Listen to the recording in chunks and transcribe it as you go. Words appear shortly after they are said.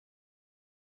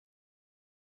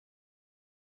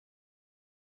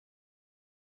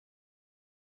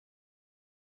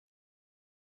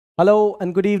Hello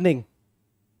and good evening.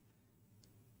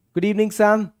 Good evening,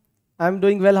 Sam. I'm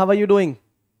doing well. How are you doing?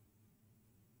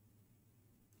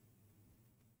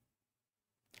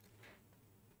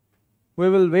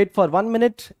 We will wait for 1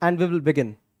 minute and we will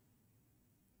begin.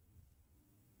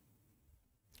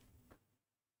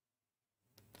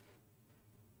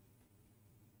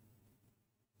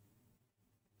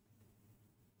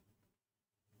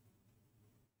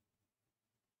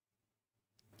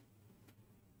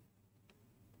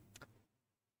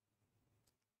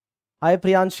 Hi,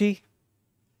 Priyanshi.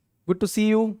 Good to see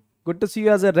you. Good to see you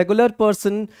as a regular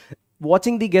person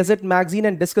watching the Gazette magazine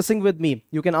and discussing with me.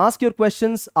 You can ask your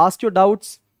questions, ask your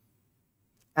doubts,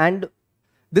 and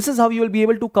this is how you will be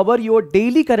able to cover your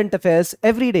daily current affairs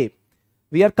every day.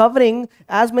 We are covering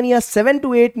as many as 7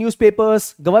 to 8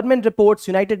 newspapers, government reports,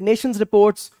 United Nations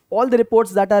reports, all the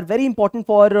reports that are very important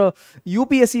for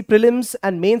UPSC Prelims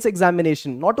and Mains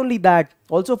examination. Not only that,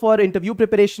 also for interview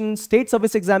preparation, state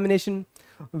service examination.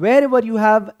 Wherever you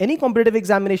have any competitive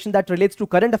examination that relates to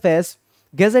current affairs,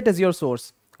 Gazette is your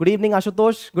source. Good evening,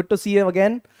 Ashutosh. Good to see you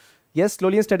again. Yes,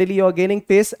 slowly and steadily you are gaining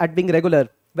pace at being regular.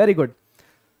 Very good.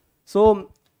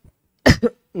 So,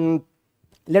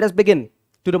 let us begin.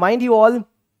 To remind you all,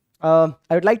 I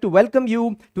would like to welcome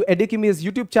you to Edukemy's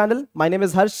YouTube channel. My name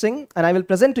is Harsh Singh and I will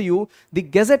present to you the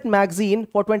Gazette magazine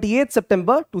for 28th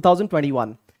September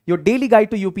 2021, your daily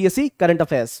guide to UPSC current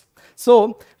affairs.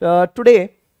 So,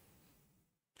 today,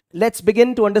 let's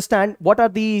begin to understand what are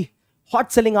the hot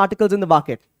selling articles in the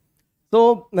market.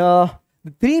 So, the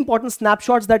 3 important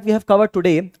snapshots that we have covered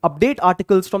today, update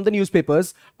articles from the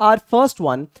newspapers, are first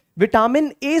one,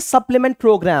 Vitamin A supplement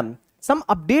program. Some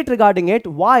update regarding it,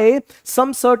 why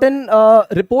some certain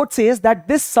report says that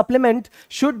this supplement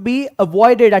should be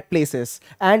avoided at places,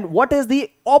 and what is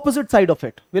the opposite side of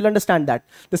it. We'll understand that.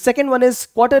 The second one is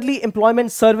quarterly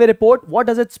employment survey report. What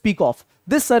does it speak of?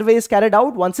 This survey is carried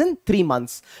out once in 3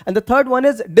 months. And the third one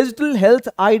is digital health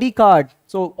ID card.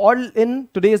 So all in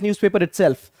today's newspaper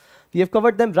itself. We have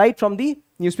covered them right from the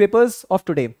newspapers of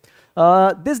today.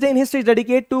 This day in history is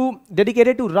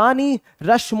dedicated to Rani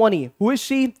Rashmoni. Who is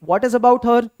she? What is about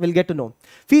her? We'll get to know.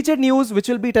 Featured news, which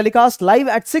will be telecast live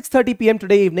at 6:30 p.m.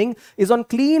 today evening, is on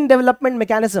clean development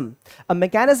mechanism. A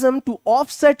mechanism to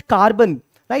offset carbon,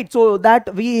 right? So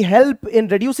that we help in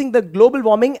reducing the global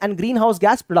warming and greenhouse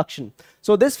gas production.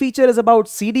 So this feature is about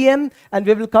CDM, and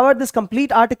we will cover this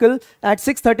complete article at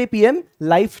 6:30 p.m.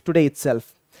 live today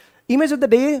itself. Image of the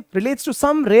day relates to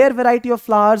some rare variety of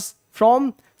flowers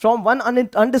from one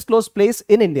undisclosed place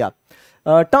in India.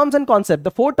 Terms and concept.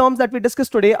 The 4 terms that we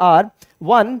discussed today are: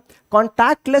 1,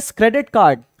 contactless credit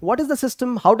card. What is the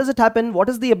system? How does it happen?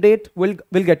 What is the update?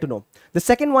 We'll get to know. The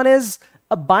second one is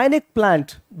a bionic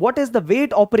plant. What is the way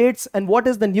it operates and what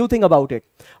is the new thing about it?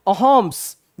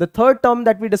 AHOMS. The third term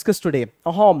that we discussed today,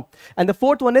 AHOM. And the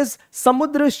fourth one is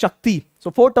Samudra Shakti. So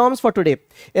 4 terms for today.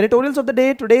 Editorials of the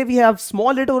day. Today we have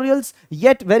small editorials,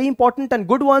 yet very important and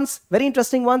good ones, very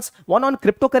interesting ones. One on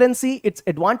cryptocurrency, its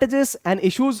advantages and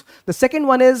issues. The second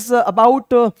one is about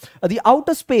the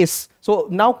outer space. So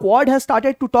now Quad has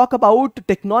started to talk about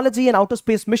technology and outer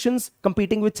space missions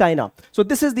competing with China. So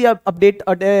this is the update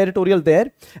editorial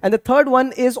there. And the third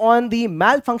one is on the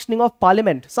malfunctioning of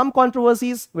parliament. Some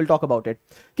controversies, we'll talk about it.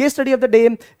 Case study of the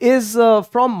day is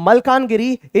from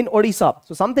Malkangiri in Odisha.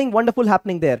 So something wonderful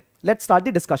happening there. Let's start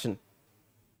the discussion.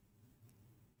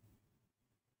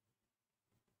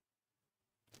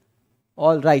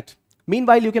 All right.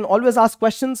 Meanwhile, you can always ask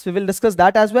questions. We will discuss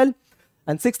that as well.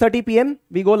 And 6:30 p.m.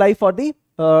 we go live for the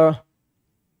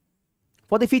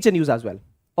feature news as well.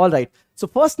 All right. So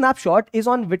first snapshot is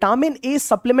on Vitamin A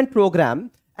supplement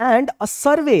program and a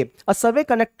survey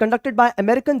conducted by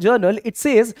American Journal. It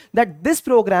says that this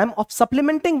program of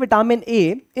supplementing vitamin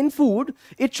A in food,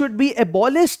 it should be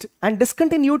abolished and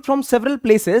discontinued from several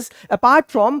places, apart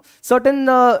from certain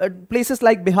places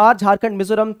like Bihar, Jharkhand,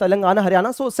 Mizoram, Telangana,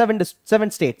 Haryana. So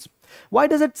 7 states. Why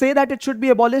does it say that it should be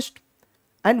abolished?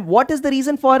 And what is the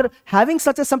reason for having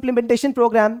such a supplementation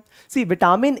program? See,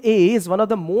 vitamin A is one of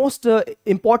the most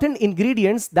important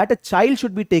ingredients that a child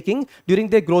should be taking during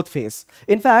their growth phase.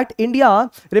 In fact, India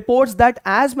reports that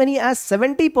as many as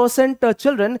 70%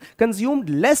 children consumed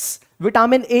less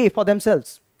vitamin A for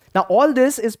themselves. Now, all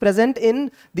this is present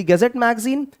in the Gazette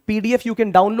magazine. PDF you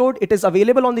can download. It is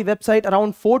available on the website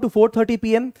around 4 to 4:30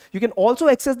 p.m. You can also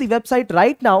access the website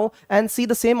right now and see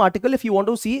the same article if you want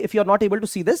to see, if you're not able to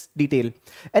see this detail.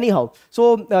 Anyhow,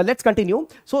 so let's continue.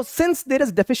 So since there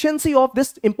is deficiency of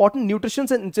this important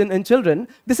nutrition in children,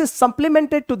 this is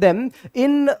supplemented to them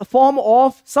in form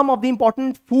of some of the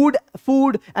important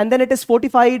food, and then it is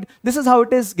fortified. This is how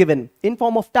it is given in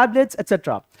form of tablets,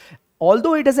 etc.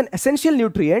 although it is an essential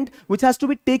nutrient which has to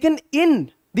be taken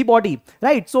in the body,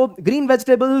 right? So green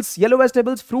vegetables, yellow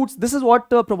vegetables, fruits, this is what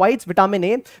provides vitamin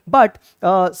A. But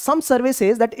some survey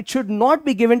says that it should not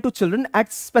be given to children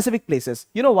at specific places.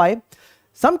 You know why?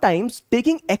 Sometimes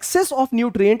taking excess of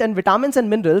nutrient and vitamins and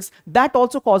minerals, that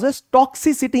also causes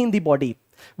toxicity in the body.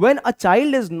 When a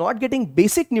child is not getting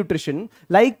basic nutrition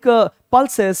like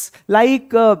pulses, like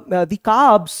the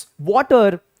carbs,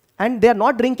 water, and they are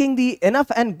not drinking the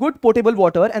enough and good potable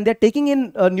water, and they're taking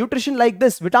in nutrition like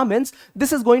this, vitamins,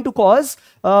 this is going to cause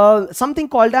something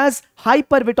called as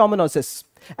hypervitaminosis.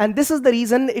 And this is the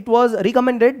reason it was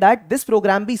recommended that this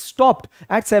program be stopped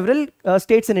at several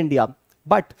states in India.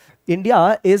 But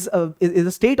India is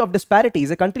a state of disparity, is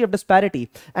a country of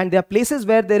disparity. And there are places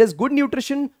where there is good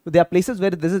nutrition, there are places where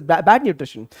there is bad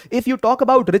nutrition. If you talk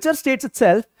about richer states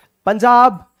itself,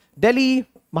 Punjab, Delhi,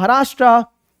 Maharashtra,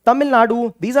 Tamil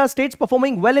Nadu, these are states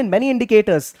performing well in many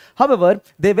indicators. However,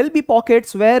 there will be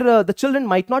pockets where the children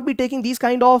might not be taking these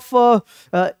kind of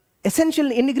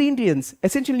essential ingredients,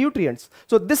 essential nutrients.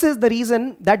 So this is the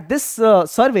reason that this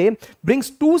survey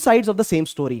brings two sides of the same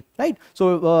story, right?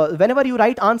 So whenever you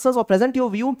write answers or present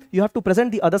your view, you have to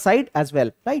present the other side as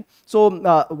well, right? So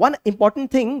one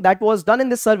important thing that was done in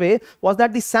this survey was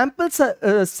that the sample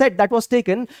set that was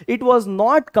taken, it was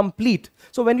not complete.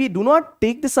 So when we do not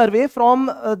take the survey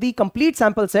from the complete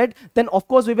sample set, then of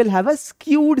course we will have a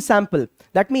skewed sample.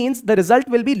 That means the result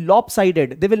will be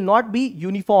lopsided. They will not be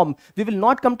uniform. We will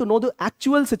not come to know the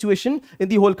actual situation in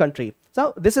the whole country.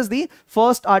 So this is the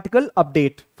first article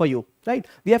update for you, right?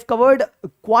 We have covered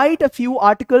quite a few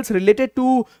articles related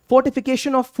to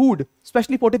fortification of food,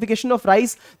 especially fortification of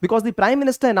rice, because the Prime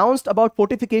Minister announced about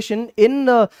fortification in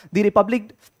the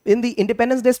Republic, in the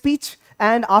Independence Day speech.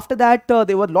 And after that,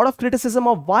 there were a lot of criticism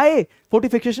of why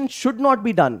fortification should not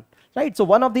be done, right? So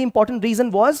one of the important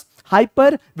reasons was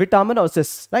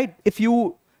hypervitaminosis, right? If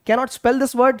you cannot spell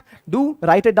this word, do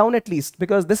write it down at least,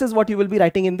 because this is what you will be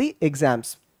writing in the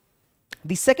exams.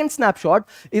 The second snapshot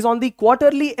is on the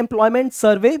quarterly employment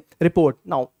survey report.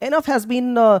 Now, enough has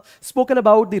been spoken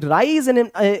about the rise in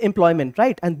employment,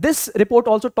 right? And this report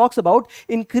also talks about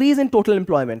increase in total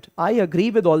employment. I agree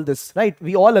with all this, right?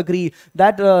 We all agree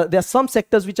that there are some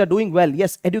sectors which are doing well.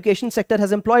 Yes, education sector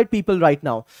has employed people right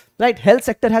now, right? Health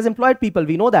sector has employed people.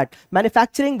 We know that.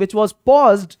 Manufacturing, which was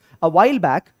paused a while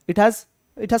back, it has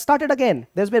started again.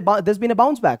 There's been a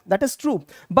bounce back. That is true.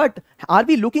 But are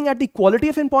we looking at the quality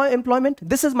of employment?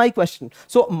 This is my question.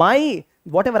 So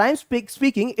whatever I'm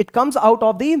speaking, it comes out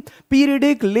of the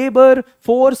periodic labor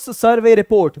force survey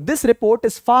report. This report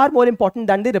is far more important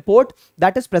than the report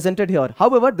that is presented here.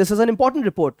 However, this is an important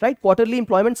report, right? Quarterly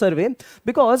employment survey,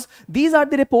 because these are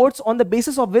the reports on the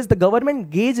basis of which the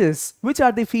government gauges which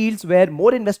are the fields where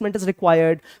more investment is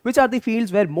required, which are the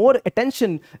fields where more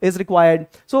attention is required.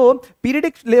 So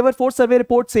periodic labor force survey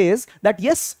report says that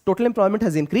yes, total employment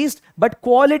has increased, but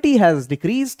quality has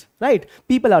decreased, right?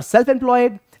 People are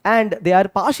self-employed, and they are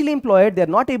partially employed. They are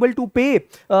not able to pay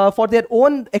for their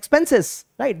own expenses,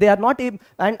 right? They are not able,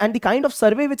 and the kind of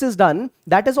survey which is done,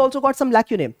 that has also got some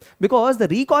lacunae, because the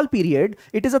recall period,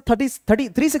 it is a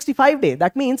 365 day.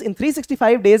 That means in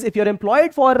 365 days, if you're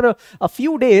employed for a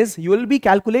few days, you will be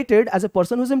calculated as a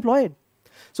person who's employed.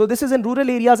 So this is in rural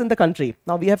areas in the country.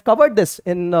 Now we have covered this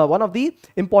in one of the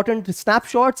important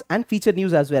snapshots and feature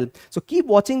news as well. So keep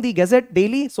watching the Gazette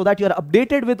daily so that you are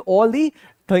updated with all the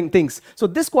things. So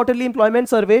this quarterly employment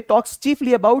survey talks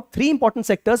chiefly about three important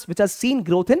sectors which has seen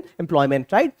growth in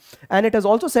employment, right? And it has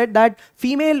also said that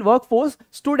female workforce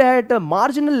stood at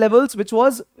marginal levels, which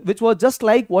was just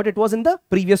like what it was in the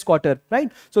previous quarter, right?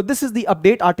 So this is the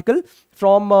update article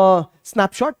from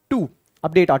Snapshot 2.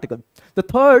 Update article. The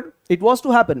third, it was to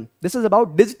happen. This is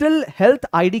about digital health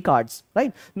ID cards,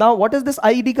 right? Now, what is this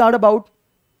ID card about?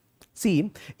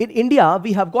 See, in India,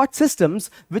 we have got systems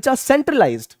which are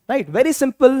centralized, right? Very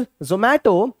simple.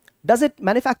 Zomato, does it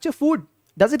manufacture food?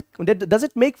 Does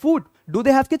it make food? Do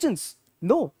they have kitchens?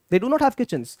 No, they do not have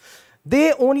kitchens.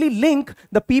 They only link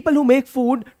the people who make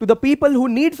food to the people who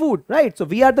need food, right? So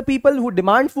we are the people who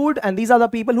demand food, and these are the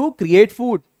people who create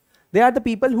food. They are the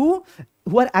people who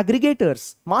are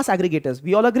aggregators, mass aggregators.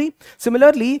 We all agree.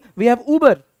 Similarly, we have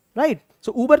Uber, right?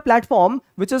 So Uber platform,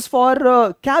 which is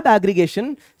for cab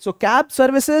aggregation. So cab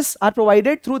services are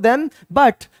provided through them,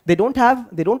 but they don't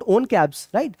own cabs,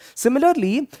 right?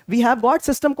 Similarly, we have got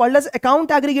system called as account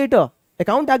aggregator.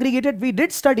 Account aggregator we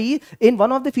did study in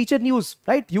one of the featured news,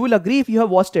 right? You will agree if you have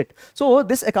watched it. So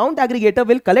this account aggregator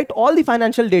will collect all the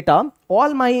financial data,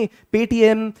 all my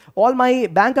Paytm, all my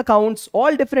bank accounts,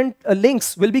 all different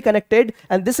links will be connected,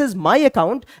 and this is my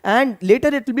account, and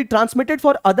later it will be transmitted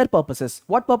for other purposes.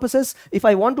 What purposes? If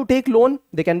I want to take loan,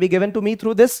 they can be given to me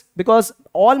through this, because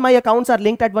all my accounts are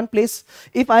linked at one place.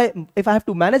 If I have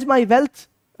to manage my wealth,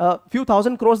 few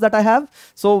thousand crores that I have,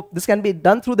 so this can be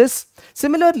done through this.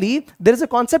 Similarly, there is a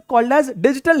concept called as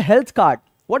digital health card.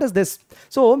 What is this?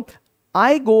 So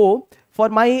I go for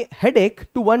my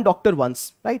headache to one doctor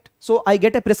once, right? So I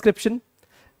get a prescription.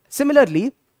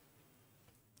 Similarly,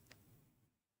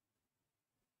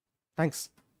 thanks.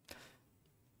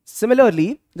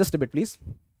 Similarly, just a bit, please.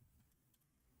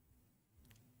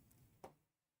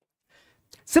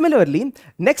 Similarly,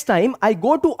 next time I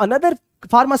go to another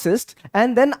pharmacist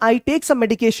and then I take some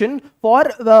medication for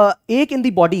ache in the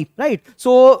body, right?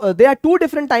 So there are two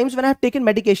different times when I have taken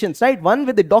medications, right? One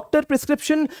with the doctor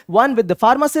prescription, one with the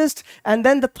pharmacist, and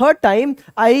then the third time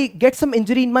I get some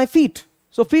injury in my feet.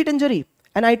 So feet injury,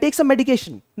 and I take some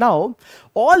medication. Now,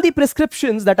 all the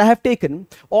prescriptions that I have taken,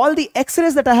 all the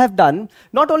x-rays that I have done,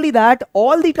 not only that,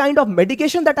 all the kind of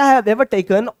medication that I have ever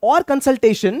taken or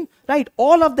consultation, right,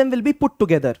 all of them will be put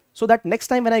together, so that next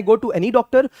time when I go to any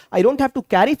doctor, I don't have to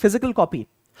carry physical copy.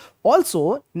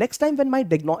 Also, next time when my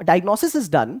diagnosis is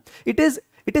done, it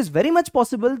is very much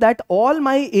possible that all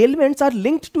my ailments are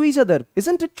linked to each other.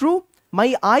 Isn't it true?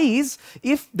 My eyes,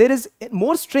 if there is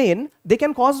more strain, they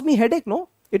can cause me headache, no?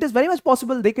 It is very much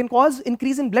possible. They can cause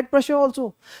increase in blood pressure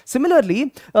also.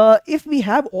 Similarly, if we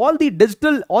have all the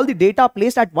data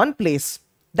placed at one place,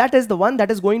 that is the one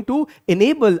that is going to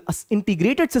enable an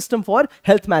integrated system for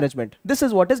health management. This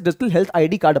is what is digital health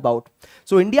ID card about.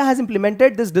 So India has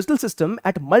implemented this digital system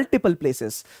at multiple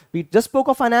places. We just spoke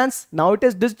of finance. Now it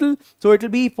is digital. So it will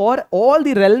be for all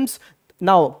the realms.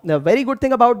 Now, the very good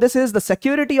thing about this is the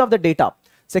security of the data.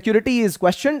 Security is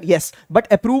questioned, yes, but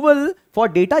approval for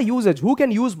data usage, who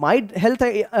can use my health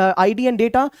ID and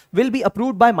data, will be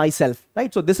approved by myself,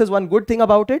 right? So this is one good thing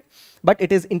about it, but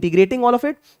it is integrating all of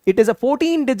it. It is a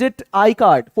 14-digit ID,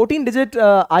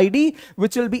 ID,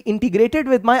 which will be integrated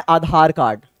with my Aadhaar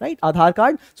card, right? Aadhaar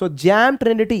card. So JAM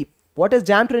Trinity. What is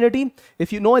JAM Trinity?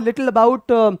 If you know a little about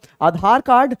Aadhaar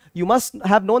card, you must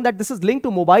have known that this is linked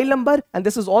to mobile number, and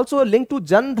this is also linked to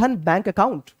Jan Dhan bank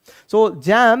account. So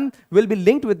JAM will be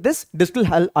linked with this digital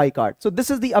health iCard. So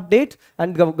this is the update,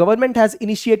 and government has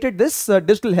initiated this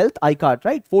digital health iCard,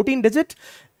 right? 14-digit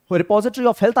repository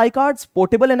of health iCards,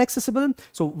 portable and accessible.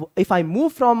 So if I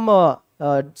move from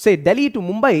say Delhi to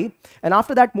Mumbai, and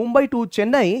after that Mumbai to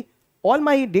Chennai, all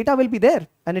my data will be there,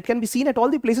 and it can be seen at all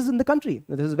the places in the country.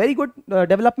 This is very good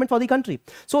development for the country.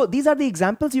 So these are the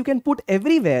examples you can put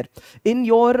everywhere in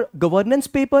your governance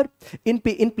paper, in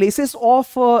places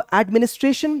of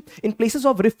administration, in places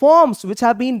of reforms which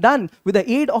have been done with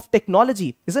the aid of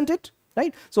technology, isn't it?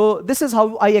 Right? So this is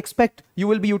how I expect you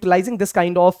will be utilizing this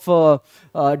kind of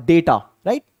data,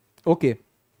 right? Okay.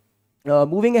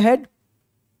 Moving ahead.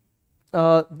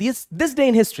 This day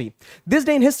in history. This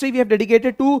day in history we have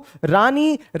dedicated to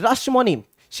Rani Rashmani.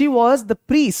 She was the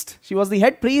priest. She was the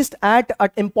head priest at an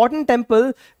important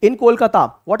temple in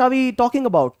Kolkata. What are we talking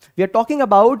about? We are talking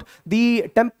about the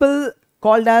temple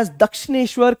called as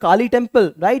Dakshineshwar Kali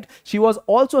temple, right? She was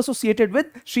also associated with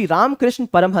Sri Ramakrishna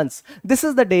Paramhans. This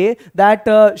is the day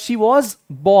that she was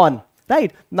born,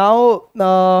 right?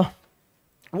 Now,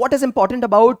 what is important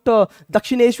about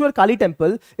Dakshineshwar Kali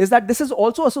temple is that this is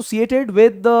also associated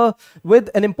with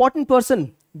an important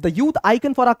person, the youth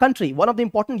icon for our country, one of the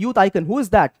important youth icon. Who is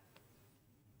that?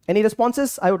 Any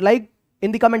responses? I would like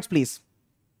in the comments, please.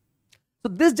 So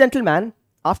this gentleman,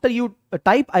 after you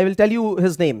type, I will tell you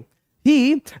his name.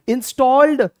 He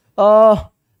installed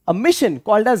a mission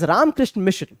called as Ramakrishna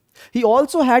Mission. He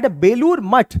also had a Belur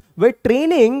Mutt where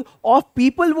training of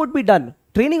people would be done.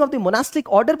 Training of the monastic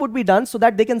order would be done so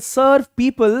that they can serve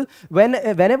people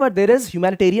whenever there is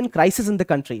humanitarian crisis in the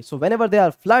country. So whenever there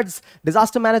are floods,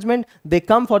 disaster management, they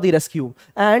come for the rescue.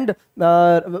 And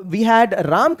we had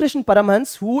Ramakrishna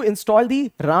Paramhans who installed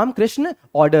the Ramakrishna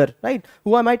order, right?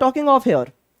 Who am I talking of here?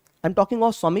 I'm talking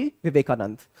of Swami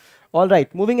Vivekananda. All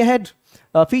right, moving ahead.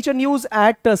 Feature news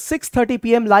at 6:30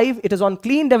 p.m. live. It is on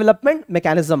clean development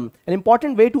mechanism, an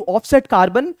important way to offset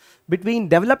carbon between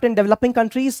developed and developing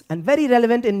countries, and very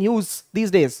relevant in news these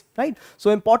days, right? So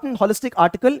important holistic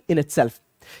article in itself.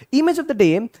 Image of the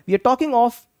day, we are talking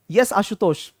of, yes,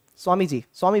 Ashutosh, Swamiji,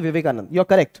 Swami Vivekananda, you're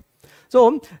correct.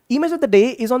 So image of the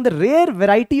day is on the rare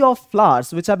variety of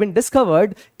flowers which have been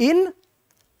discovered in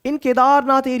in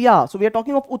Kedarnath area. So we are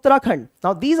talking of Uttarakhand.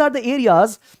 Now these are the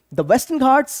areas, the Western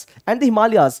Ghats and the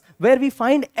Himalayas, where we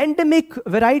find endemic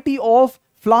variety of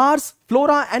flowers,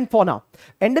 flora and fauna.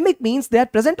 Endemic means they are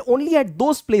present only at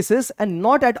those places and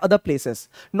not at other places.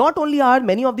 Not only are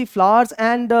many of the flowers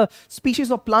and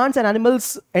species of plants and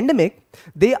animals endemic,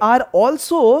 they are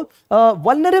also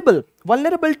vulnerable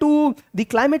to the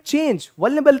climate change,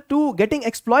 vulnerable to getting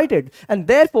exploited, and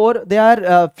therefore there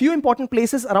are few important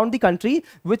places around the country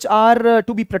which are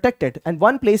to be protected. And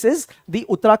one place is the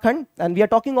Uttarakhand, and we are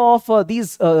talking of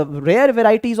these rare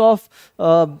varieties of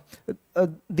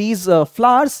these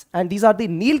flowers, and these are the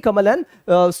Nilkamal and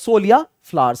Solia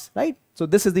flowers, right? So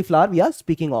this is the flower we are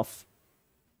speaking of.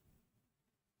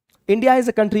 India is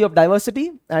a country of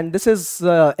diversity, and this is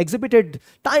exhibited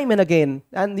time and again,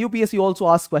 and UPSC also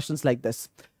asks questions like this.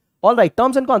 All right,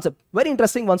 terms and concept, very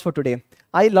interesting ones for today.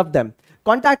 I love them.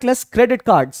 Contactless credit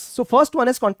cards. So first one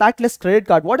is contactless credit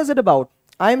card. What is it about?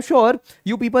 I am sure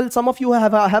you people, some of you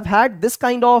have had this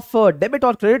kind of debit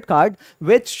or credit card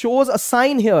which shows a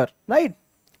sign here, right?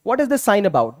 What is this sign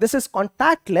about? This is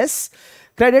contactless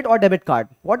credit or debit card.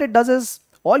 What it does is,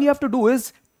 all you have to do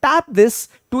is tap this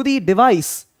to the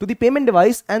device, to the payment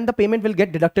device, and the payment will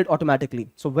get deducted automatically.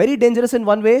 So very dangerous in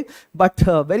one way, but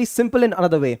very simple in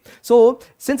another way. So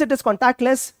since it is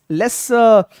contactless, less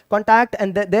contact,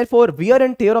 and therefore wear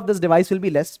and tear of this device will be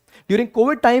less. During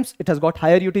COVID times, it has got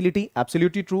higher utility,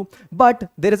 absolutely true, but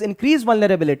there is increased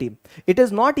vulnerability. It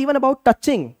is not even about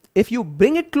touching. If you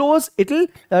bring it close, it will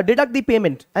deduct the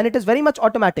payment, and it is very much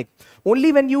automatic.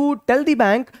 Only when you tell the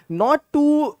bank not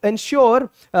to ensure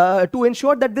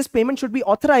that this payment should be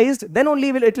authorized, then only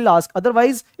it will ask.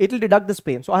 Otherwise, it will deduct this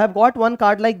pay. So I have got one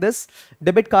card like this,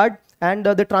 debit card, and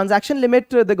the transaction limit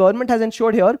the government has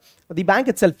ensured here, the bank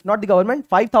itself, not the government,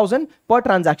 5,000 per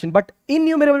transaction. But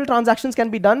innumerable transactions can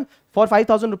be done for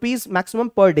 5,000 rupees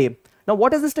maximum per day. Now,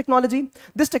 what is this technology?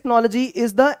 This technology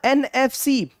is the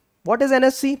NFC. What is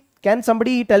NFC? Can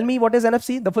somebody tell me what is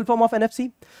NFC, the full form of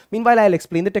NFC? Meanwhile, I'll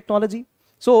explain the technology.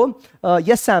 So,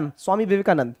 yes, Sam, Swami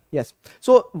Vivekanand, yes.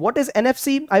 So, what is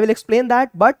NFC? I will explain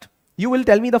that, but you will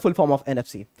tell me the full form of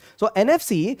NFC. So,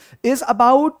 NFC is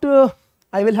about,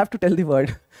 I will have to tell the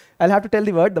word. I'll have to tell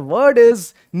the word. The word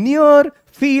is near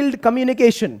field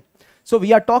communication. So,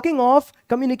 we are talking of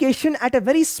communication at a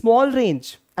very small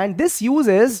range, and this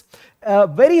uses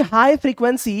very high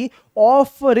frequency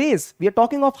of rays. We are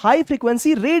talking of high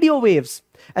frequency radio waves,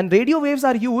 and radio waves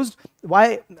are used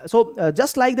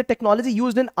just like the technology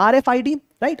used in RFID,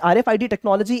 right? RFID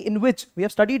technology, in which we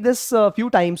have studied this a few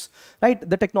times, right?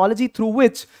 The technology through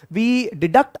which we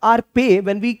deduct our pay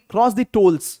when we cross the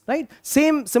tolls, right?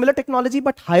 Similar technology,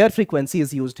 but higher frequency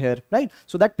is used here, right?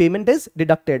 So that payment is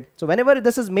deducted. So whenever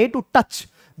this is made to touch,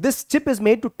 this chip is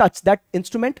made to touch that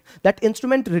instrument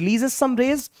releases some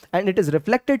rays, and it is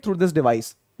reflected through this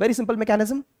device. Very simple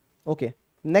mechanism. Okay,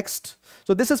 next.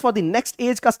 So this is for the next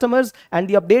age customers, and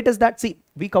the update is that, see,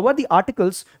 we cover the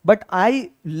articles, but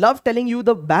I love telling you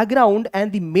the background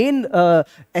and the main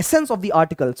essence of the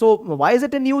article. So why is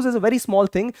it in news is a very small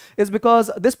thing, is because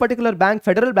this particular bank,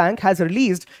 Federal Bank, has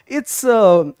released its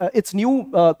new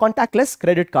contactless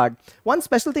credit card. One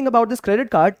special thing about this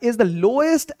credit card is the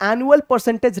lowest annual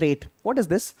percentage rate. What is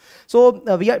this? So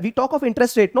we talk of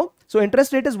interest rate, no? So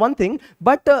interest rate is one thing,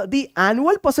 but the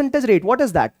annual percentage rate, what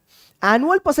is that?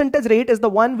 Annual percentage rate is the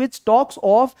one which talks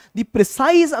of the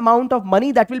precise amount of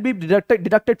money that will be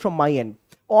deducted from my end,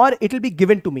 or it will be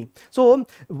given to me. So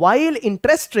while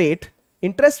interest rate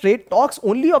talks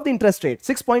only of the interest rate,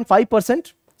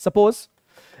 6.5%, suppose,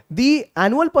 the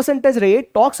annual percentage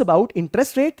rate talks about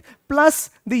interest rate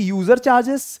plus the user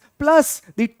charges, plus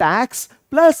the tax,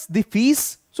 plus the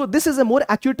fees. So this is a more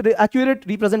accurate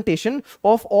representation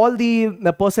of all the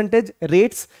percentage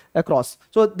rates across.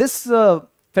 So this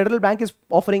Federal Bank is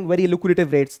offering very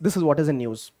lucrative rates. This is what is in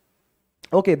news.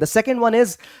 Okay, the second one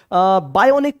is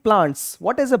bionic plants.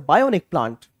 What is a bionic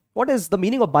plant? What is the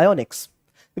meaning of bionics?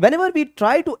 Whenever we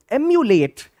try to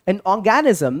emulate an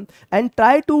organism and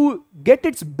try to get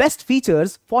its best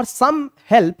features for some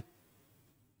help,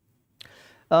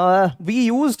 we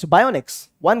used bionics.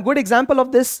 One good example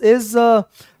of this is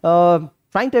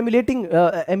trying to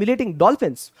emulating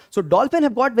dolphins. So dolphin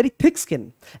have got very thick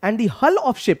skin, and the hull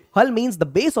of ship, hull means the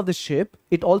base of the ship,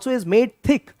 it also is made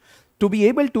thick to be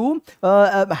able to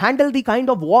handle the kind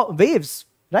of waves,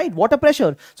 right? Water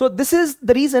pressure. So this is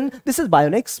the reason, this is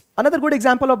bionics. Another good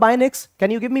example of bionics, can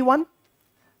you give me one?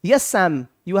 Yes, Sam,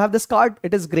 you have this card,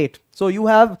 it is great. So you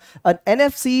have an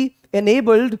NFC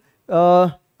enabled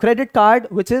credit card,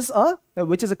 which is a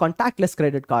contactless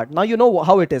credit card. Now you know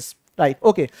how it is. Right.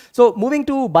 Okay. So moving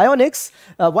to bionics,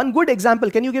 one good example.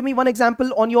 Can you give me one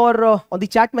example on your on the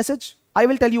chat message? I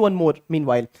will tell you one more.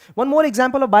 Meanwhile, one more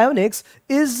example of bionics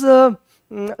is the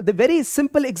very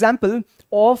simple example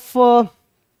of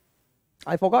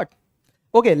I forgot.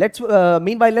 Okay.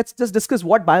 Meanwhile, let's just discuss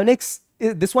what bionics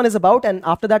this one is about, and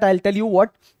after that, I'll tell you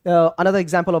what another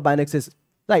example of bionics is.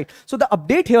 Right. So the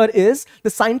update here is the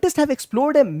scientists have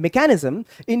explored a mechanism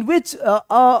in which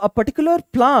a particular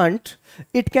plant,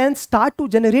 it can start to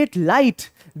generate light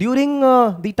during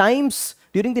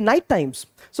the night times.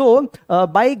 So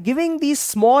by giving these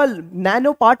small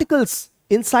nanoparticles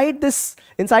inside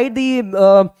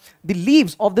the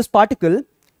leaves of this particle,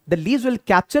 the leaves will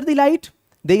capture the light.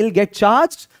 They will get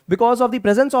charged because of the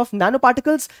presence of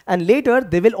nanoparticles, and later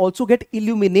they will also get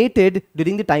illuminated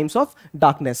during the times of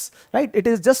darkness, right? It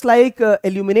is just like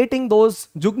illuminating those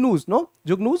jugnus, no?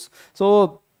 Jugnus.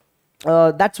 So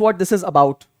that's what this is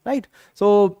about, right?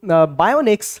 So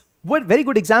bionics, one very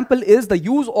good example is the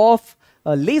use of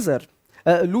laser,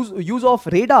 use of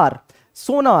radar,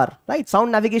 sonar, right?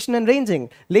 Sound navigation and ranging,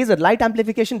 laser, light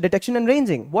amplification, detection and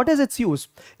ranging. What is its use?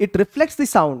 It reflects the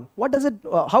sound. What does it,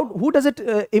 who does it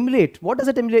emulate? What does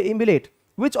it emulate?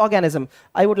 Which organism?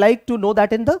 I would like to know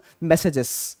that in the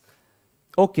messages.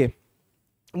 Okay.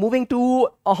 Moving to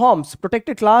AHOMS,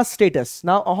 protected class status.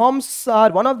 Now, AHOMS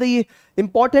are one of the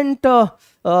important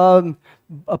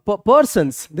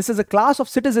persons. This is a class of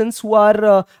citizens who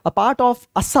are a part of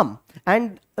Assam,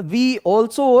 and we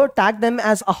also tag them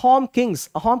as Ahom kings.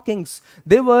 Ahom kings.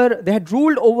 They had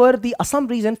ruled over the Assam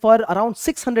region for around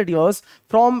 600 years,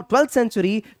 from 12th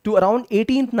century to around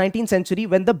 18th, 19th century,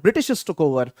 when the Britishers took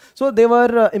over. So they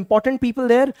were important people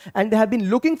there, and they have been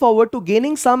looking forward to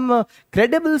gaining some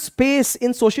credible space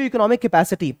in socio-economic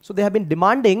capacity. So they have been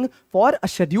demanding for a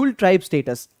scheduled tribe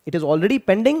status. It is already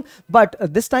pending, but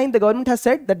this time the government has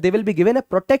said that they will be given a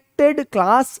protected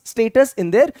class status in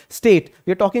their state.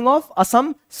 We are talking of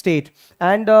Assam state,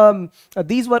 and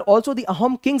these were also the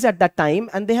Ahom kings at that time,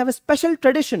 and they have a special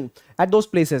tradition at those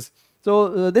places.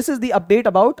 So this is the update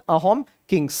about Ahom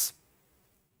kings.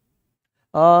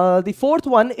 The fourth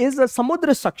one is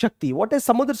Samudra Shakti. What is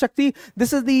Samudra Shakti?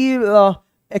 This is the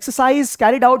exercise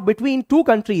carried out between two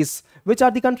countries. Which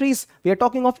are the countries? We are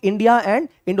talking of India and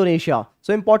Indonesia.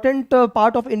 So important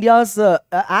part of India's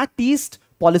Act East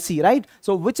policy, right?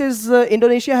 So which is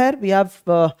Indonesia here? We have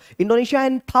Indonesia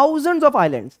and thousands of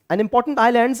islands. And important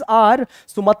islands are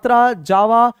Sumatra,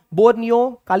 Java,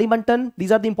 Borneo, Kalimantan.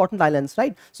 These are the important islands,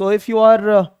 right? So if you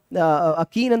are a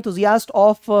keen enthusiast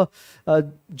of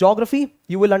geography,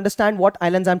 you will understand what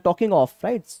islands I'm talking of,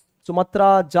 right?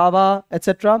 Sumatra, Java,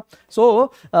 etc.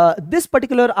 So this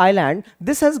particular island,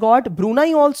 this has got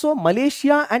Brunei also,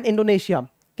 Malaysia and Indonesia.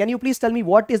 Can you please tell me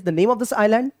what is the name of this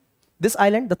island? This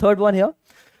island, the third one here.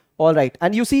 All right.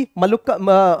 And you see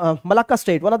Malacca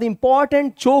Strait, one of the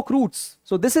important choke routes.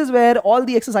 So this is where all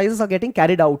the exercises are getting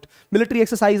carried out. Military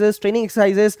exercises, training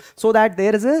exercises, so that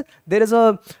there is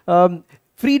a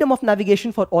freedom of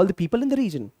navigation for all the people in the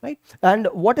region, right? And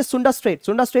what is Sunda Strait?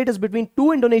 Sunda Strait is between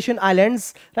two Indonesian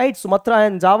islands, right? Sumatra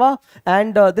and Java.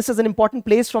 And this is an important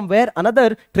place from where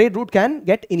another trade route can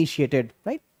get initiated,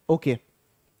 right? Okay.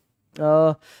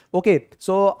 Okay.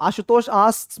 So Ashutosh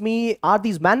asks me, are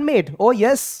these man-made? Oh,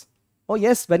 yes. Oh,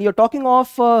 yes. When you're talking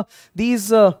of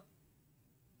these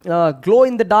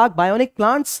glow-in-the-dark bionic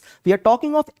plants, we are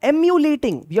talking of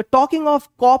emulating. We are talking of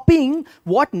copying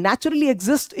what naturally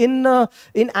exists in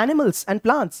animals and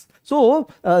plants. So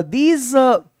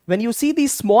when you see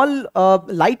these small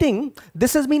lighting,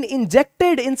 this has been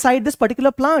injected inside this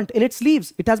particular plant in its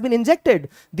leaves. It has been injected.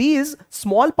 These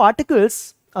small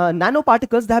particles,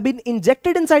 nanoparticles, they have been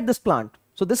injected inside this plant.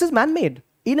 So this is man-made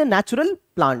in a natural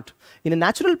plant. In a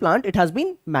natural plant, it has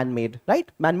been man-made,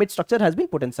 right? Man-made structure has been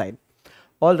put inside.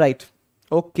 All right.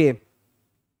 Okay.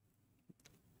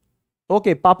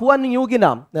 Okay. Papua New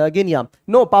Guinea.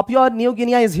 No, Papua New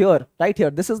Guinea is here, right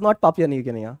here. This is not Papua New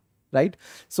Guinea, right?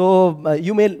 So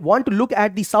you may want to look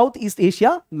at the Southeast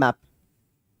Asia map.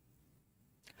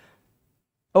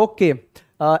 Okay.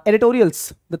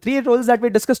 Editorials. The three editorials that we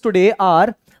discussed today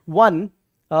are: one,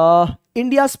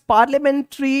 India's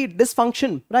parliamentary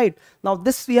dysfunction, right? Now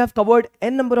this we have covered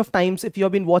n number of times. If you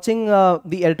have been watching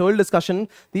the editorial discussion,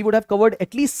 we would have covered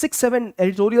at least 6-7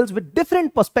 editorials with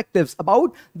different perspectives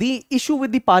about the issue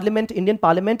with the parliament, Indian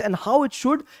parliament, and how it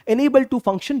should enable to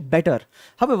function better.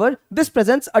 However, this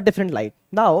presents a different light.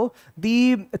 Now,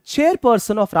 the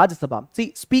chairperson of Rajya Sabha,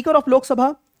 see, Speaker of Lok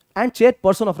Sabha, and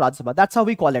chairperson of Rajya Sabha. That's how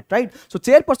we call it, right? So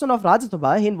chairperson of Rajya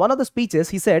Sabha, in one of the speeches,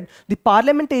 he said, the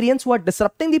parliamentarians who are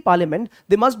disrupting the parliament,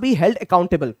 they must be held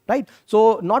accountable, right?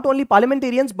 So not only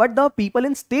parliamentarians, but the people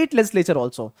in state legislature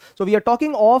also. So we are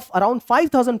talking of around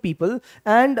 5,000 people,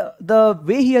 and the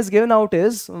way he has given out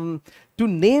is to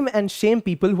name and shame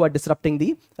people who are disrupting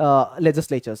the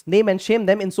legislatures, name and shame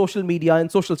them in social media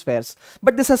and social spheres.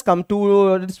 But this has come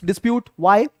to dispute.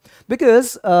 Why?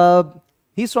 Because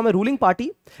he's from a ruling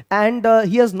party, and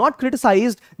he has not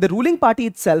criticized the ruling party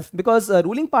itself, because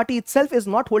ruling party itself is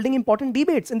not holding important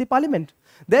debates in the parliament.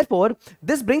 Therefore,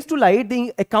 this brings to light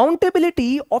the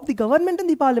accountability of the government in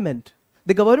the parliament.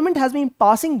 The government has been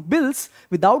passing bills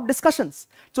without discussions.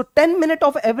 So 10 minutes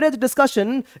of average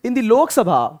discussion in the Lok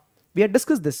Sabha, we had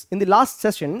discussed this in the last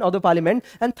session of the parliament,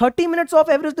 and 30 minutes of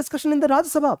average discussion in the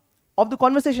Rajya Sabha of the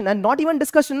conversation, and not even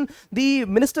discussion. The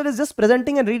minister is just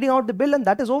presenting and reading out the bill, and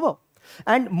that is over.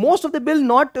 And most of the bill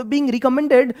not being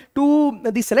recommended to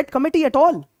the select committee at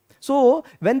all. So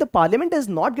when the parliament is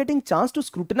not getting chance to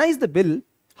scrutinize the bill,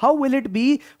 how will it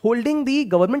be holding the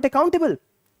government accountable?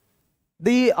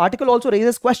 The article also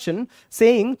raises question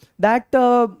saying that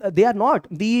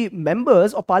the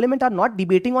members of parliament are not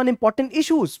debating on important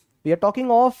issues. We are talking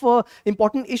of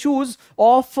important issues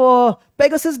of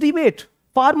Pegasus debate,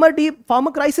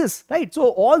 farmer crisis, right? So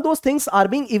all those things are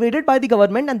being evaded by the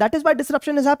government, and that is why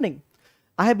disruption is happening.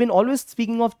 I have been always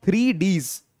speaking of 3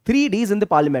 Ds. 3 Ds in the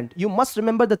parliament. You must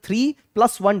remember the 3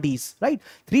 plus 1 Ds, right?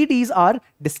 3 Ds are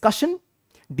discussion,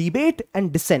 debate,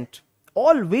 and dissent.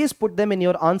 Always put them in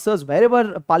your answers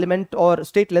wherever parliament or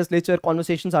state legislature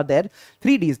conversations are there.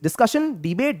 3 Ds: discussion,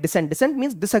 debate, dissent. Dissent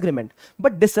means disagreement,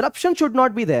 but disruption should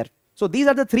not be there. So these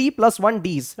are the 3 plus 1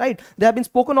 Ds, right? They have been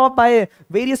spoken of by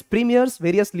various premiers,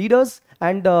 various leaders,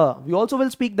 and we also will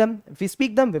speak them. If we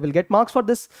speak them, we will get marks for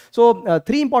this. So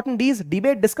 3 important Ds: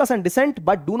 debate, discuss, and dissent,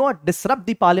 but do not disrupt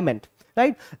the parliament.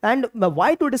 Right? And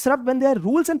why to disrupt when there are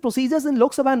rules and procedures in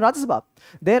Lok Sabha and Rajya Sabha?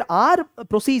 There are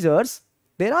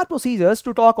procedures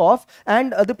to talk of,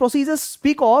 and the procedures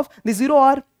speak of the 0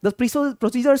 hour. The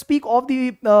procedures speak of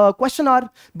the question hour,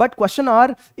 but question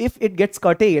hour, if it gets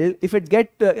curtailed, if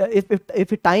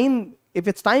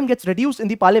its time gets reduced in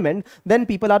the parliament, then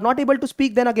people are not able to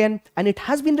speak then again, and it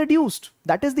has been reduced.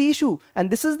 That is the issue,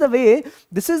 and this is the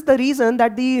reason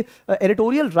that the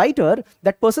editorial writer,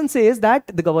 that person says that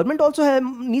the government also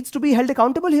needs to be held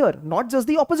accountable here, not just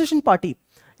the opposition party.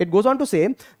 It goes on to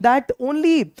say that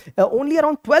only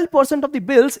around 12% of the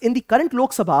bills in the current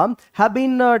Lok Sabha have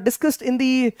been discussed in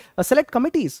the select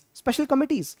committees, special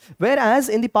committees, whereas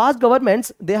in the past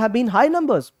governments, there have been high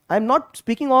numbers. I'm not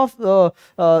speaking of,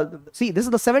 see, this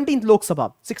is the 17th Lok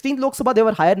Sabha. 16th Lok Sabha, there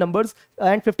were higher numbers,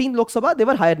 and 15th Lok Sabha, there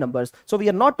were higher numbers. So we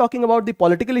are not talking about the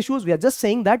political issues. We are just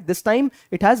saying that this time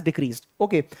it has decreased.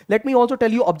 Okay, let me also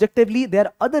tell you objectively, there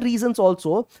are other reasons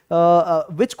also,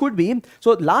 which could be,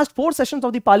 so last 4 sessions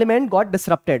of the parliament got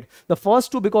disrupted. The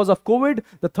first 2 because of COVID,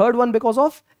 the third one because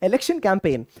of election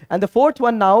campaign, and the fourth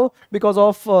one now because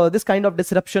of this kind of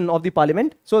disruption of the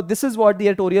parliament. So this is what the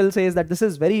editorial says, that this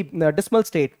is very dismal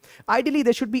state. Ideally,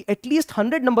 there should be at least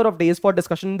 100 number of days for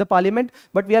discussion in the parliament,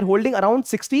 but we are holding around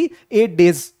 68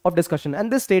 days of discussion,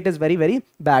 and this state is very, very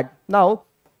bad. Now,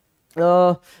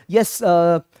 yes,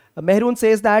 Mehroon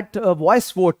says that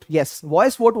voice vote, yes,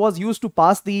 voice vote was used to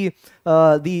pass the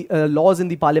laws in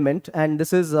the parliament, and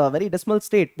this is a very dismal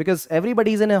state because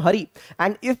everybody is in a hurry.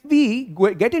 And if we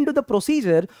get into the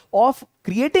procedure of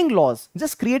creating laws,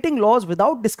 just creating laws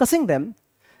without discussing them,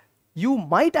 you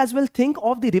might as well think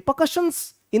of the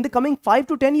repercussions in the coming 5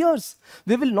 to 10 years.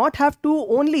 We will not have to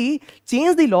only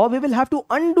change the law, we will have to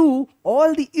undo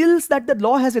all the ills that the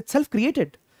law has itself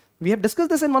created. We have discussed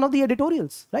this in one of the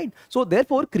editorials, right? So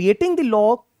therefore, creating the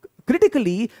law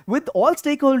critically with all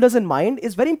stakeholders in mind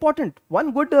is very important.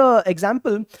 One good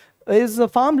example is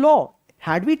farm law.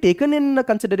 Had we taken in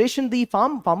consideration the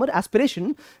farmer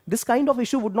aspiration, this kind of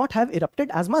issue would not have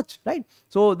erupted as much, right?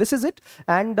 So this is it.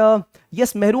 And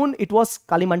yes, Mehroon, it was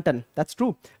Kalimantan. That's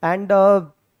true. And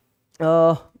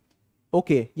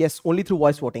okay, yes, only through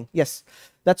voice voting. Yes,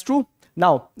 that's true.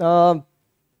 Now,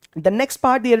 the next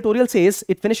part, the editorial says,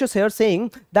 it finishes here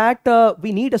saying that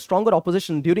we need a stronger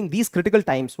opposition during these critical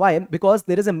times. Why? Because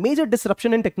there is a major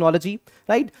disruption in technology,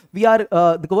 right?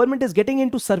 The government is getting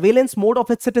into surveillance mode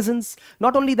of its citizens.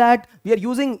 Not only that, we are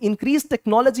using increased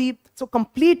technology. So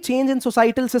complete change in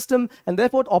societal system, and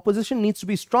therefore opposition needs to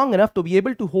be strong enough to be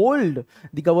able to hold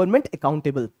the government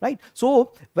accountable, right?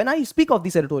 So when I speak of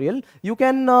this editorial, you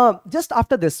can just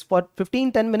after this for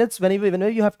 15-10 minutes, whenever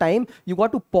you have time, you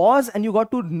got to pause and you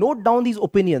got to note down these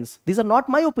opinions. These are not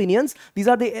my opinions. These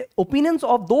are the opinions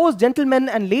of those gentlemen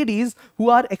and ladies who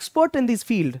are expert in this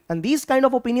field. And these kind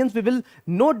of opinions we will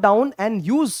note down and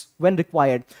use when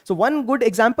required. So one good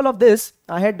example of this,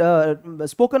 I had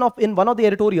spoken of in one of the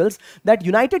editorials, that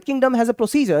United Kingdom has a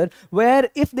procedure where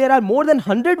if there are more than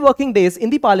 100 working days in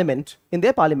the parliament, in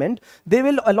their parliament, they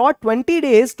will allot 20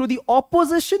 days to the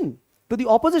opposition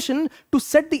to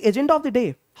set the agenda of the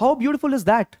day. How beautiful is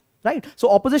that? Right? So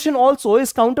opposition also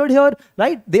is countered here,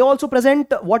 right? They also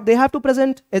present what they have to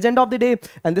present, agenda of the day.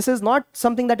 And this is not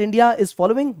something that India is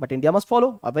following, but India must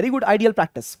follow. A very good ideal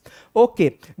practice.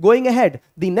 Okay, going ahead.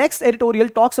 The next editorial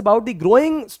talks about the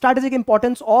growing strategic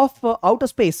importance of outer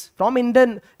space. From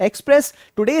Indian Express,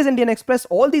 today's Indian Express,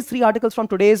 all these three articles from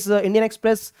today's Indian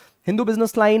Express, Hindu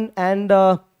Business Line, and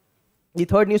the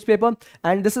third newspaper,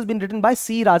 and this has been written by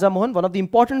C. Raja Mohan, one of the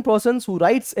important persons who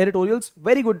writes editorials,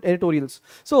 very good editorials.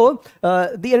 So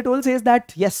the editorial says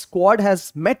that yes, Quad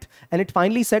has met, and it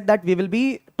finally said that we will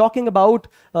be talking about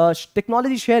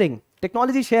technology sharing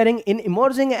in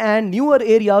emerging and newer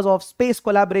areas of space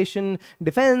collaboration,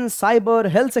 defense, cyber,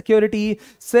 health security,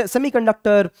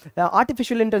 semiconductor,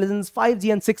 artificial intelligence,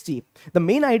 5G and 6G. The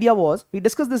main idea was, we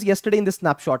discussed this yesterday in the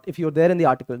snapshot, if you're there in the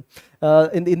article,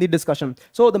 in the discussion.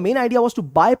 So the main idea was to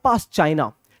bypass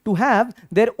China, to have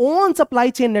their own supply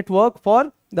chain network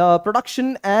for the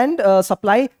production and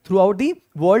supply throughout the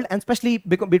world, and especially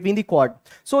between the Quad.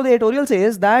 So the editorial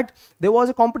says that there was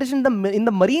a competition in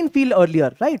the marine field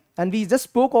earlier, right? And we just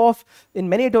spoke of in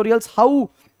many editorials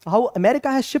how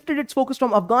America has shifted its focus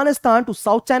from Afghanistan to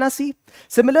South China Sea.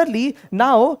 Similarly,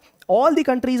 now all the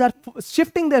countries are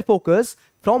shifting their focus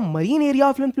from marine area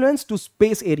of influence to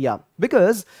space area,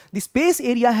 because the space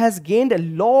area has gained a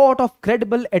lot of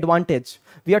credible advantage.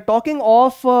 We are talking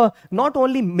of not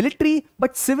only military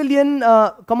but civilian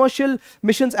commercial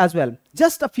missions as well.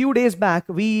 Just a few days back,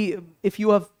 if you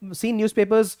have seen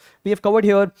newspapers, we have covered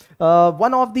here,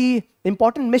 one of the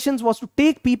important missions was to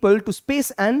take people to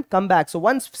space and come back. So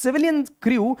one civilian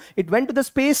crew, it went to the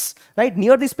space, right,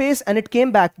 near the space, and it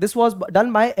came back. This was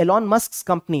done by Elon Musk's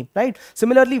company, right?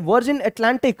 Similarly, Virgin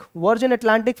Atlantic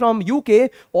from UK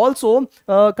also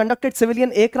conducted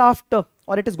civilian aircraft,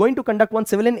 or it is going to conduct one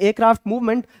civilian aircraft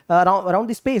movement around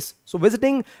the space. So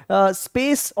visiting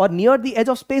space or near the edge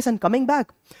of space and coming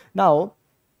back. Now,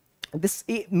 this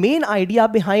main idea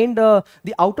behind the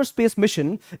outer space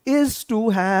mission is to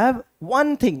have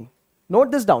one thing.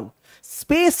 Note this down.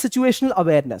 Space situational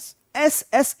awareness.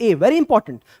 SSA, very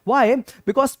important. Why?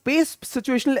 Because space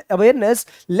situational awareness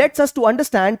lets us to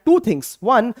understand two things.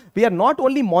 One, we are not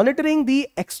only monitoring the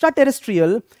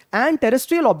extraterrestrial and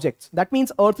terrestrial objects, that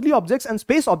means earthly objects and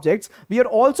space objects, we are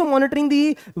also monitoring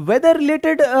the weather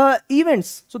related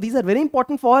events. So these are very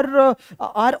important for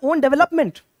our own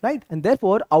development, right? And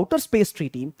therefore, outer space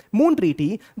treaty, moon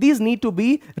treaty, these need to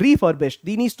be refurbished.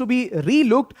 These need to be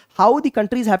relooked how the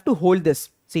countries have to hold this.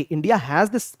 See, India has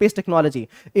this space technology.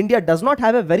 India does not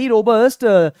have a very robust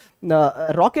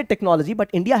rocket technology, but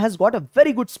India has got a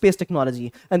very good space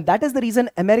technology. And that is the reason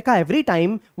America every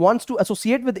time wants to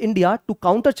associate with India to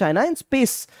counter China in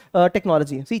space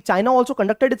technology. See, China also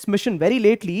conducted its mission very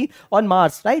lately on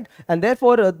Mars, right? And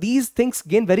therefore, these things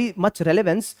gain very much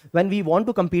relevance when we want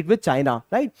to compete with China,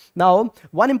 right? Now,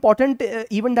 one important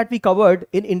event that we covered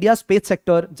in India's space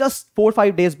sector just 4 or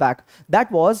 5 days back, that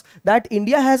was that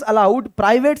India has allowed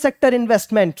private sector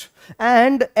investment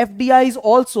and FDIs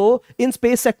also in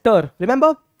space sector.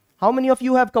 Remember? How many of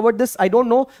you have covered this? I don't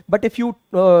know, but if you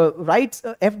write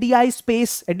FDI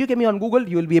space Edukemy on Google,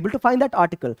 you will be able to find that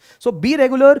article. So be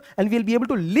regular, and we'll be able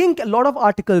to link a lot of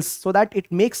articles so that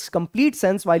it makes complete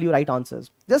sense while you write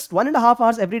answers. Just 1.5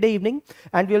 hours every day evening,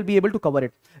 and we'll be able to cover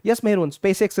it. Yes, Mehrun,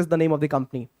 SpaceX is the name of the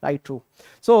company. Right, true.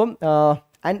 So,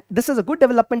 and this is a good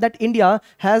development that India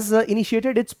has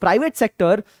initiated its private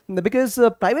sector, because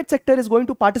private sector is going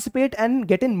to participate and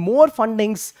get in more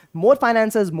fundings, more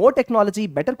finances, more technology,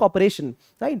 better cooperation,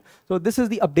 right? So this is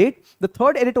the update. The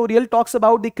third editorial talks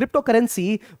about the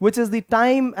cryptocurrency, which is the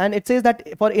time, and it says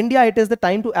that for India, it is the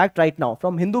time to act right now.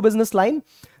 From Hindu Business Line,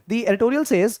 the editorial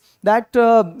says that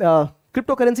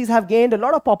cryptocurrencies have gained a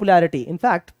lot of popularity. In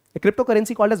fact, a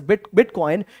cryptocurrency called as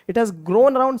Bitcoin, it has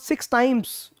grown around 6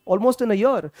 times almost in a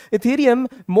year.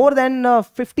 Ethereum more than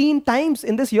 15 times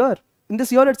in this year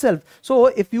itself. So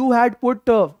if you had put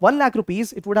 1 lakh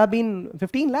rupees, it would have been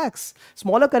 15 lakhs.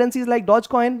 Smaller currencies like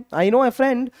Dogecoin, I know a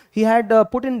friend, he had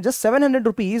put in just 700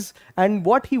 rupees, and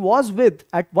what he was with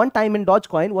at one time in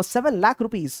Dogecoin was 7 lakh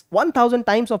rupees, 1,000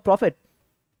 times of profit.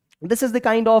 This is the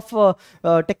kind of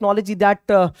technology that,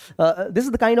 this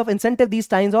is the kind of incentive these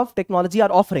kinds of technology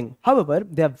are offering. However,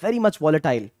 they are very much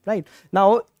volatile, right?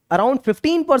 Now, around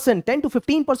 15%, 10 to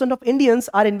 15% of Indians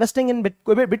are investing in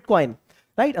Bitcoin.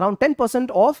 Right, around 10%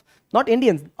 of, not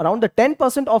Indians, around the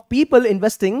 10% of people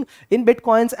investing in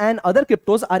Bitcoins and other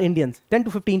cryptos are Indians, 10 to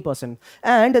 15%.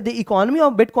 And the economy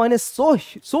of Bitcoin is so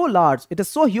large, it is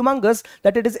so humongous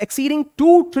that it is exceeding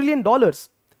 $2 trillion.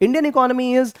 Indian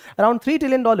economy is around $3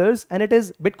 trillion, and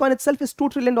Bitcoin itself is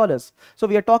 $2 trillion. So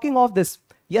we are talking of this.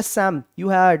 Yes, Sam, you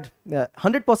had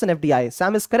 100% FDI.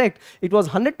 Sam is correct. It was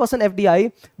 100%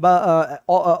 FDI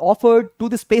offered to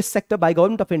the space sector by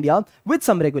Government of India with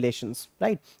some regulations,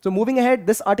 right? So moving ahead,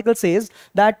 this article says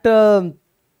that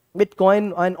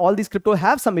Bitcoin and all these crypto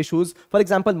have some issues, for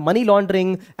example, money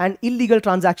laundering and illegal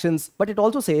transactions. But it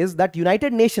also says that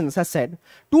United Nations has said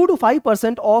 2 to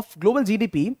 5% of global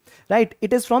GDP, right,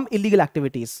 it is from illegal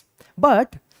activities.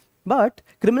 But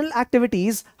criminal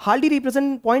activities hardly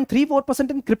represent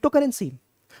 0.34% in cryptocurrency.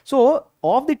 So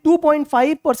of the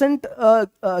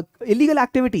 2.5% illegal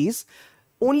activities,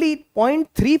 only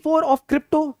 0.34 of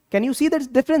crypto. Can you see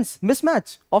that difference?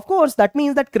 Mismatch. Of course, that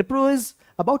means that crypto is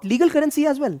about legal currency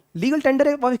as well, legal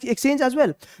tender exchange as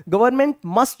well. Government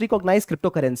must recognize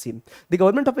cryptocurrency. The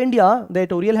Government of India, the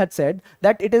editorial had said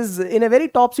that it is in a very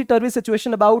topsy-turvy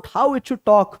situation about how it should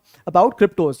talk about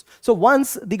cryptos. So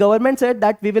once the government said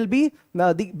that we will be,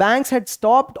 the banks had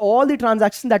stopped all the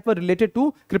transactions that were related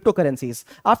to cryptocurrencies.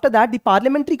 After that, the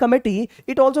parliamentary committee,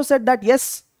 it also said that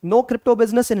yes, no crypto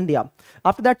business in India.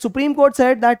 After that, Supreme Court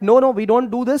said that no, we don't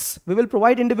do this. We will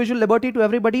provide individual liberty to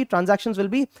everybody. Transactions will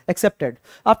be accepted.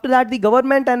 After that, the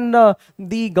government and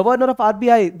the governor of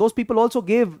RBI, those people also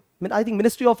gave, I think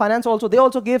Ministry of Finance also, they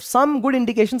also gave some good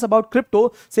indications about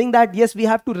crypto, saying that yes, we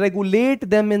have to regulate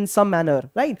them in some manner,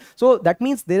 right? So that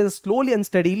means there is slowly and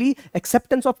steadily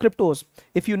acceptance of cryptos.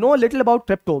 If you know a little about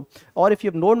crypto, or if you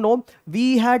don't know,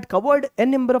 we had covered a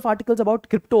number of articles about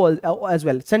crypto as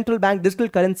well. Central bank, digital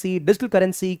currency,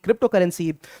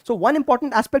 cryptocurrency. So one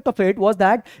important aspect of it was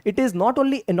that it is not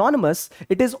only anonymous,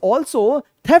 it is also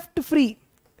theft-free.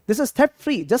 This is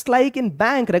theft-free. Just like in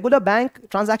regular bank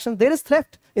transactions, there is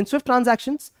theft. In Swift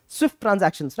transactions,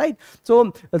 right?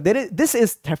 So this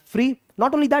is theft-free.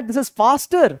 Not only that, this is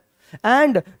faster.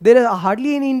 And there are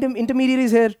hardly any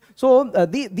intermediaries here. So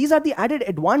these are the added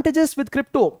advantages with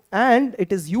crypto. And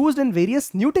it is used in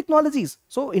various new technologies.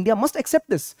 So India must accept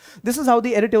this. This is how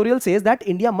the editorial says that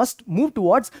India must move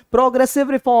towards progressive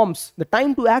reforms. The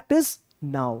time to act is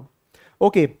now.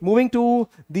 Okay, moving to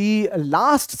the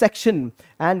last section.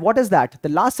 And what is that? The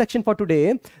last section for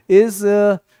today is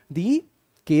the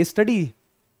case study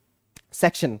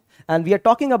section. And we are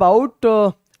talking about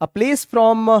a place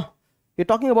from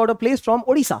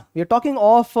Odisha. We are talking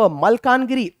of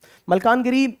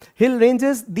Malkangiri hill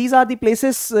ranges. These are the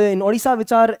places in Odisha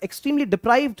which are extremely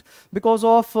deprived because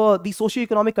of the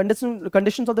socio-economic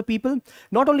conditions of the people.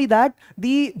 Not only that,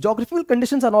 the geographical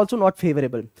conditions are also not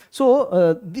favorable.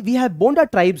 So we have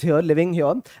Bonda tribes here living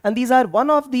here, and these are one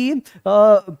of the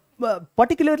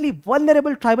particularly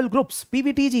vulnerable tribal groups,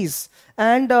 PVTGs,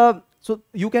 and so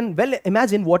you can well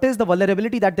imagine what is the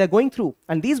vulnerability that they're going through.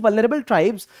 And these vulnerable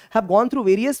tribes have gone through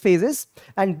various phases,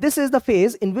 and this is the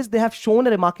phase in which they have shown a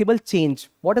remarkable change.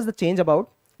 What is the change about?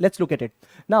 Let's look at it.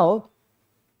 Now,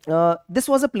 this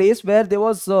was a place where there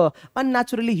was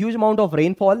unnaturally huge amount of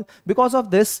rainfall. Because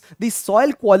of this, the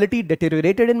soil quality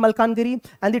deteriorated in Malkangiri,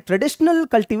 and the traditional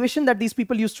cultivation that these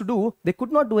people used to do, they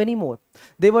could not do anymore.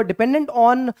 They were dependent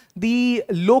on the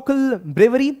local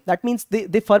brewery. That means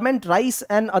they ferment rice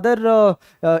and other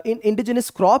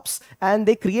indigenous crops, and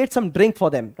they create some drink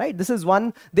for them, right? This is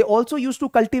one. They also used to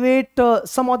cultivate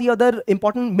some of the other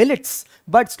important millets,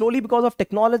 but slowly because of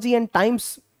technology and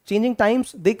changing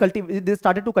times, they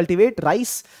started to cultivate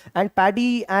rice and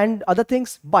paddy and other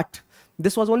things. But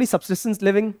this was only subsistence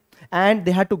living, and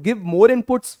they had to give more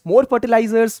inputs, more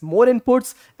fertilizers, more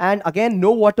inputs, and again,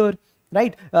 no water,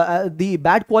 right? The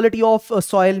bad quality of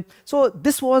soil. So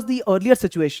this was the earlier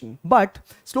situation. But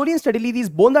slowly and steadily, these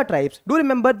Bonda tribes, do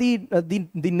remember the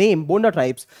name Bonda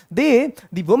tribes, the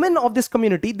women of this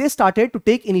community, they started to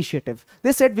take initiative.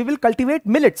 They said, we will cultivate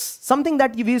millets, something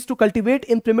that we used to cultivate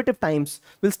in primitive times.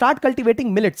 We'll start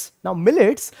cultivating millets. Now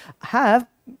millets have,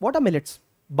 what are millets?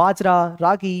 Bajra,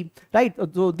 ragi, right?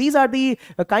 So these are the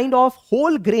kind of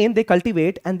whole grain they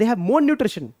cultivate, and they have more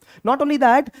nutrition. Not only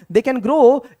that, they can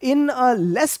grow in a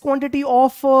less quantity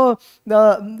of,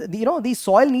 the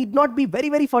soil need not be very,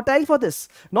 very fertile for this.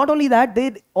 Not only that,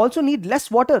 they also need less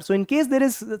water. So in case there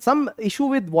is some issue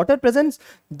with water presence,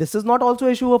 this is not also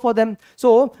an issue for them.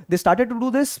 So they started to do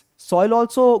this. Soil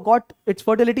also got its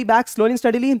fertility back slowly and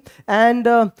steadily. And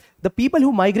the people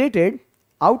who migrated,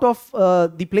 out of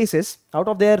the places, out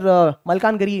of their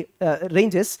Malkangiri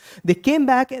ranges, they came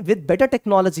back with better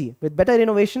technology, with better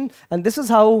innovation, and this is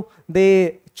how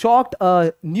they chalked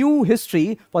a new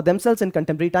history for themselves in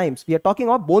contemporary times. We are talking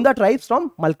about Bonda tribes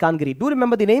from Malkangiri. Do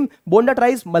remember the name, Bonda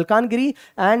tribes, Malkangiri,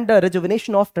 and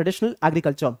rejuvenation of traditional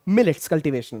agriculture, millets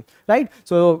cultivation, right?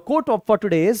 So quote for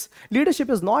today is, leadership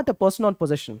is not a person on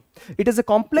position. It is a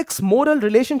complex moral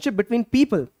relationship between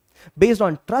people based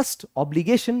on trust,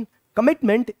 obligation,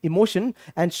 commitment, emotion,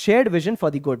 and shared vision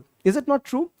for the good. Is it not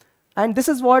true? And this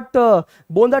is what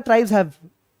Bonda tribes have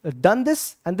done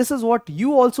this, and this is what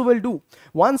you also will do.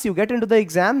 Once you get into the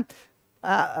exam,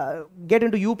 get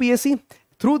into UPSC,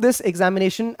 through this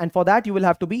examination, and for that you will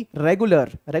have to be regular,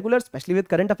 especially with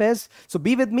current affairs. So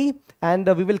be with me, and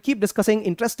we will keep discussing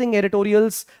interesting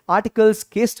editorials, articles,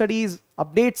 case studies,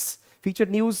 updates, featured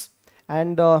news,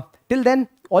 and till then,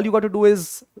 all you got to do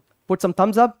is put some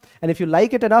thumbs up, and if you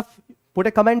like it enough, put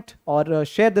a comment or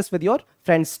share this with your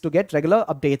friends to get regular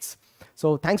updates.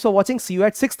 So thanks for watching. See you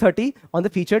at 6:30 on the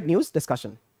featured news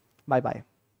discussion. Bye-bye.